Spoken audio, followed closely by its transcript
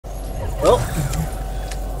Well.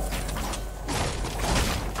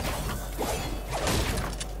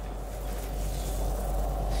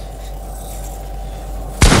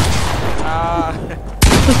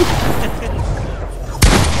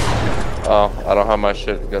 Oh, I don't have my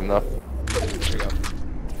shit good enough. There you go.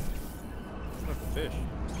 Fish.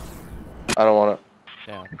 I don't want it.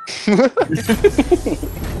 Yeah.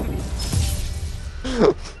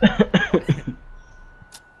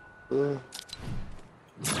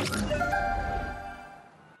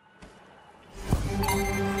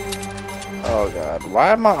 Oh god,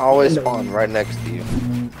 why am I always spawning right next to you?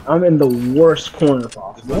 I'm in the worst corner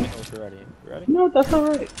possible. Oh, you're ready. You ready? No, that's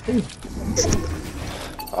alright.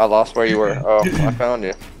 I lost where you were. Oh, I found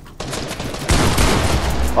you.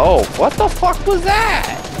 Oh, what the fuck was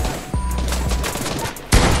that?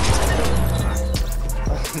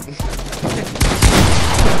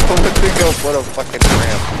 I went to go put a fucking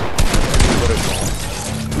ramp. Put it on.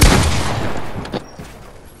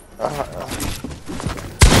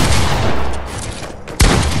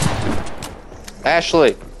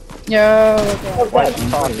 Ashley! Yo, Why are you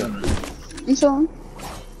talking? I'm chilling.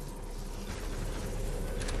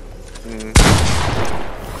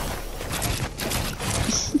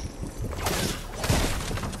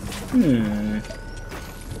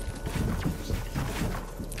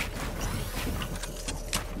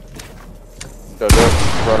 Go do it.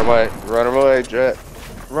 Run away. Run away, Jet.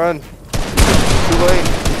 Run. Too late.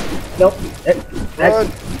 Nope. Run.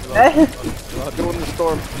 Go in the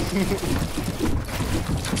storm.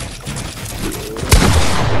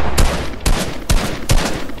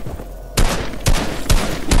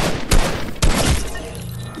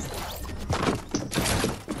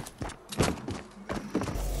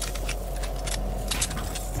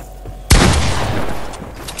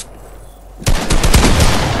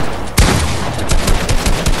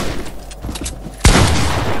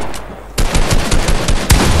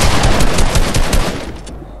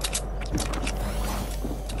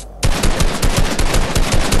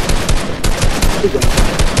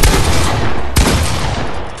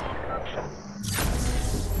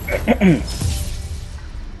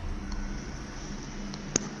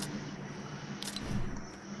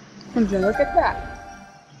 Look at that.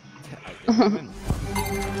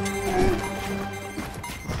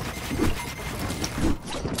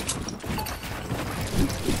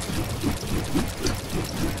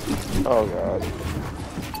 Oh god.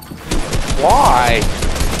 Why?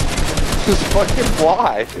 Just fucking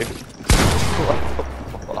why? What the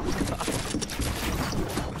fuck?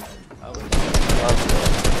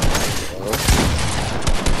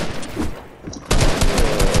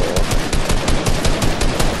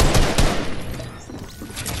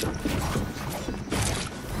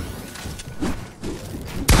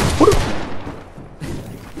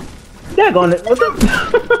 Daggone it. What's up?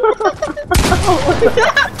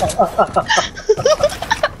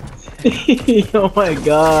 Oh my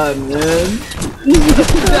god, man.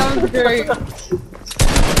 That was great.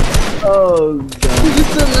 Oh god. You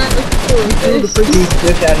just did that The freaking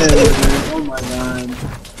fish at him, man. Oh my god.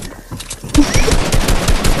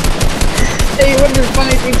 Hey, it would have been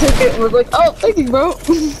funny if we took it and was like, oh, thank you, bro.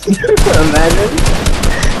 Imagine.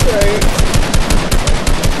 Right.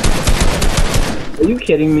 Are you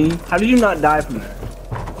kidding me? How did you not die from that?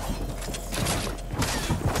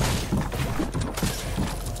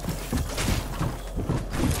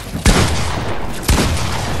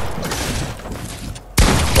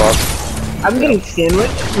 Fuck. I'm getting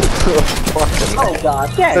sandwiched. Oh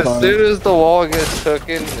god, As soon as the wall gets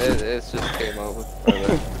taken, it just came over.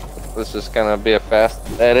 This is gonna be a fast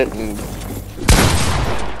edit and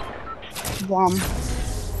Bomb.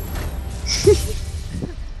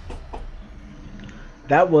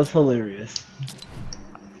 That was hilarious.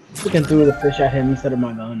 Freaking threw the fish at him instead of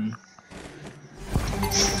my gun.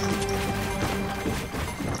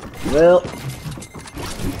 Well,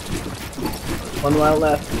 one while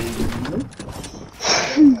left.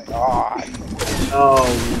 oh my god.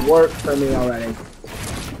 Oh, work for me already.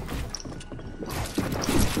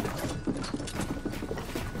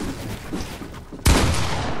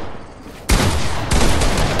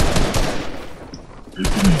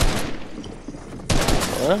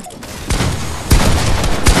 What?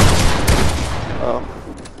 Oh.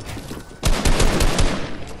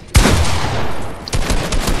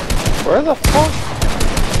 Where the fuck?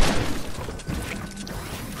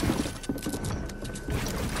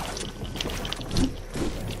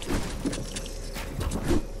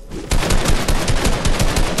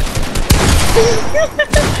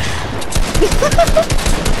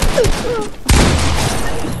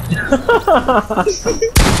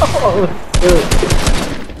 Oh, dude.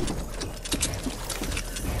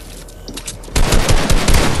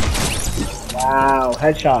 Wow,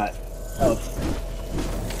 headshot. Oh,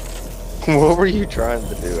 What were you trying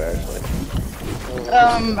to do, actually?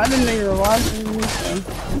 I didn't know you were watching, so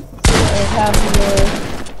I have the,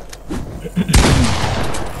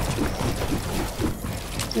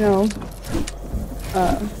 you know,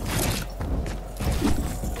 uh.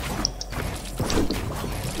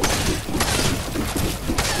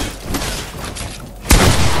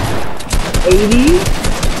 80?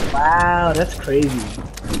 Wow, that's crazy.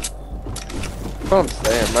 That's what I'm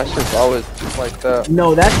saying. My shit's always like that.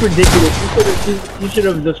 No, that's ridiculous. You should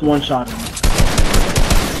have just one-shot him.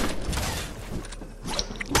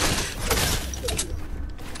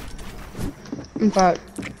 In fact.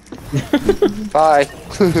 Bye.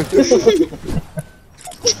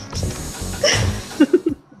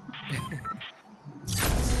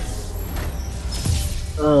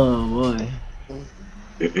 Oh boy.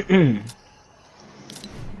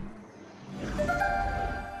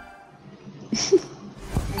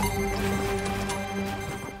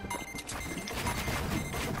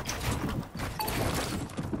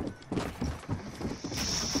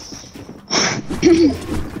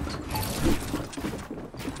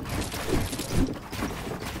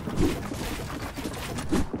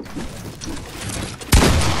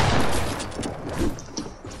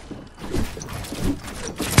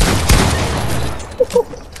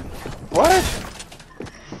 What?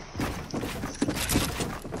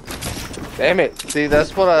 Damn it. See,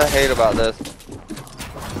 that's what I hate about this.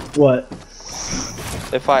 What?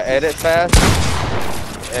 If I edit fast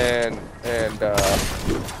and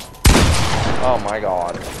oh my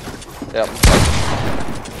god. Yep.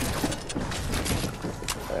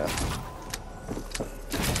 Yeah.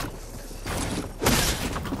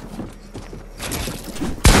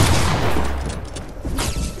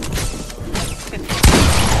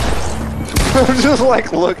 Just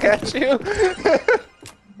like look at you.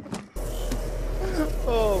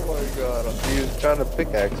 Oh my god, he was trying to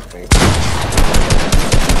pickaxe me.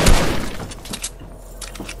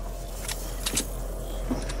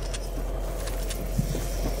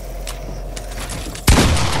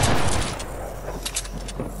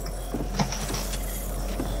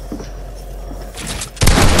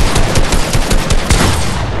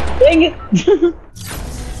 Dang it!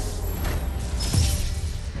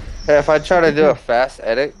 Hey, if I try to do a fast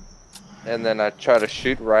edit and then I try to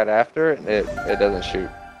shoot right after it doesn't shoot.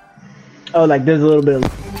 Oh, like there's a little bit of...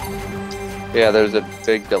 Yeah, there's a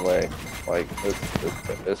big delay. Like,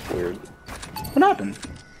 it's weird. What happened?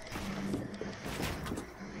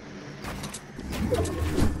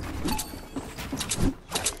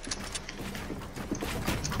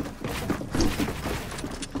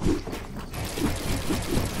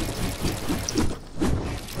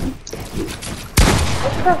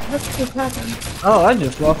 What just happened? Oh, I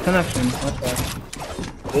just lost connection. That's why.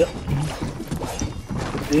 Yep.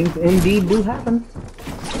 Things indeed do happen.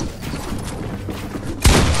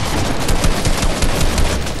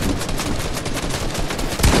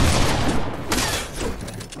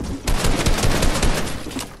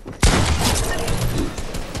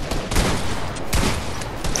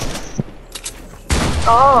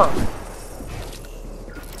 Oh!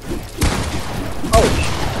 Oh!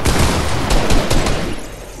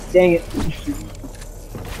 Dang it.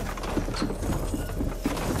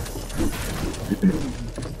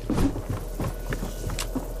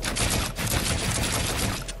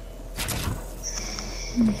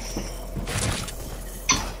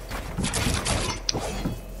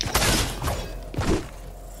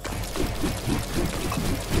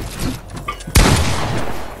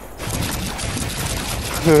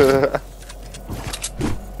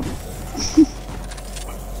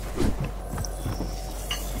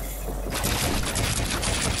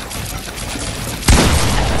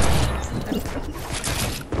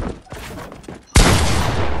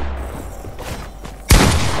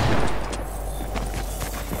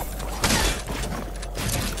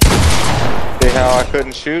 See how I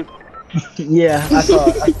couldn't shoot? Yeah, I saw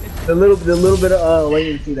it. The little bit of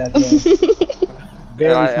latency that's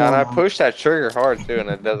there. And I pushed that trigger hard too, and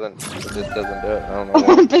it just doesn't do it. I don't know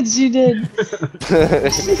why. I bet you did.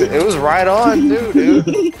 It was right on too, dude.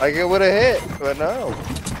 Like it would have hit, but no.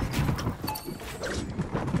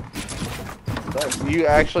 So, you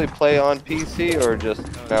actually play on PC or just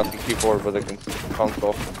mouse and keyboard with a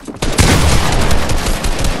console?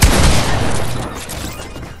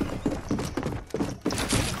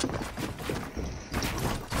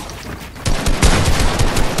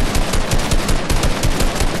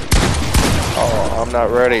 Oh, I'm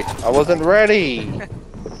not ready. I wasn't ready.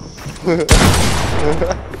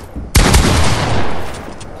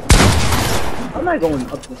 I'm not going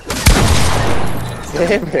up this way.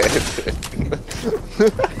 Damn it.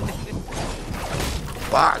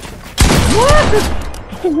 Fuck.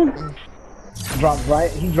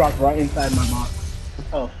 He dropped right inside my box.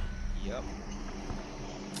 Oh. Yep.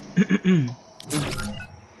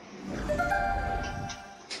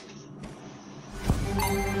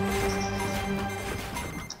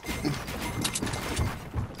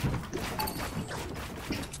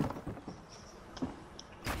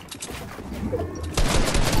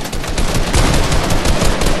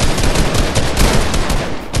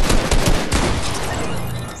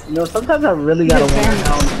 You know, sometimes I really gotta wonder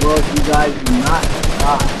how in the world you guys do not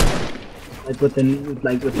die.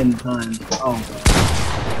 Within time. Oh god.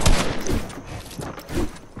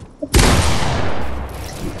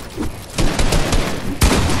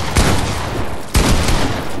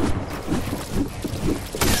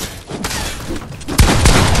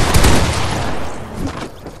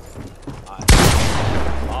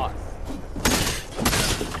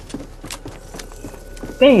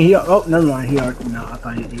 Dang, oh, never mind, no, I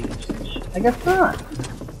thought he I guess not.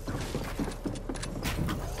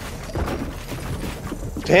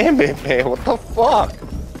 Damn it, man, what the fuck?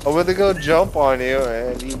 I went to go jump on you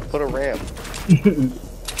and you put a ramp.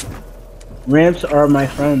 Ramps are my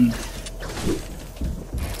friends.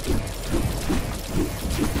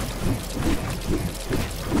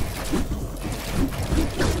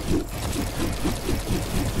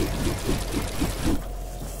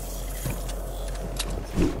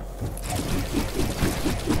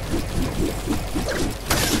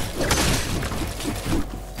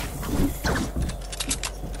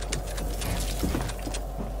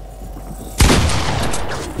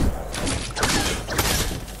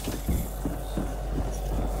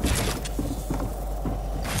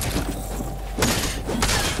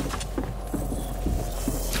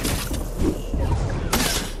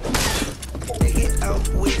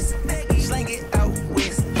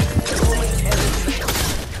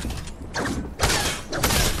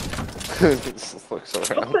 Just looks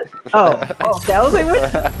around. Oh, okay, I was like,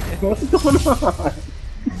 what's going on?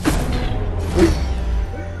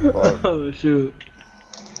 Oh, shoot.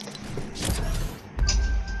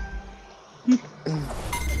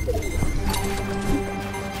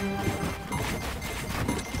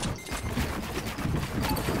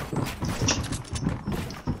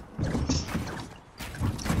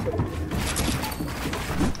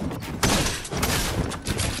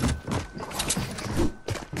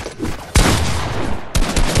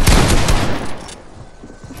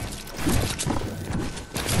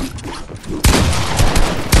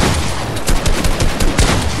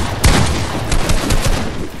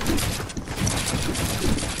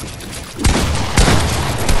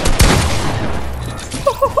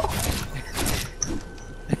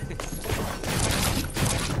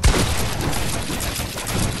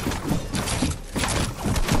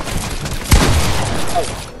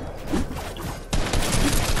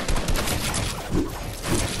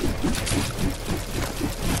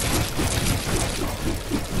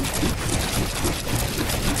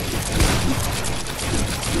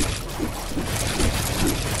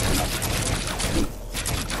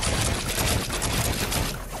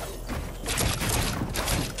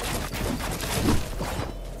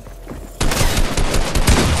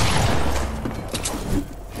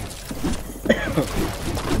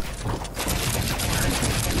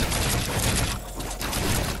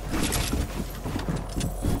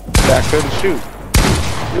 That couldn't shoot.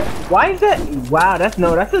 Why is that? Wow, that's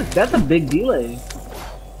a big delay.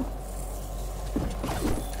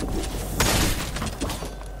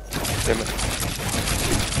 Damn it.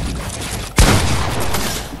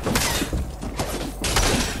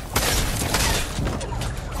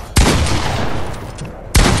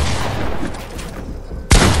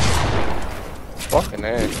 Fucking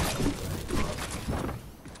A.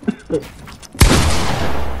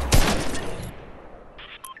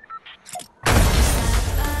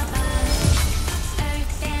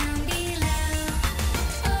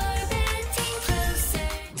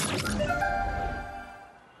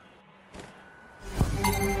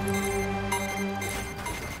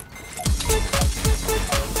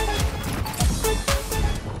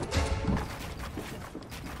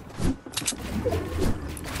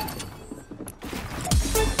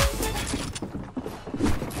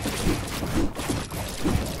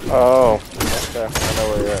 Oh, okay. I know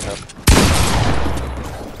where you're at now.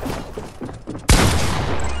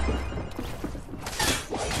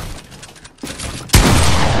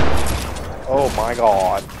 Oh my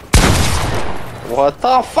god. What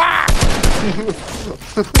the fuck?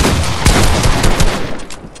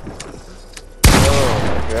 Oh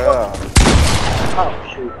my god. Oh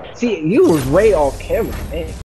shoot. See, you was way off camera, man.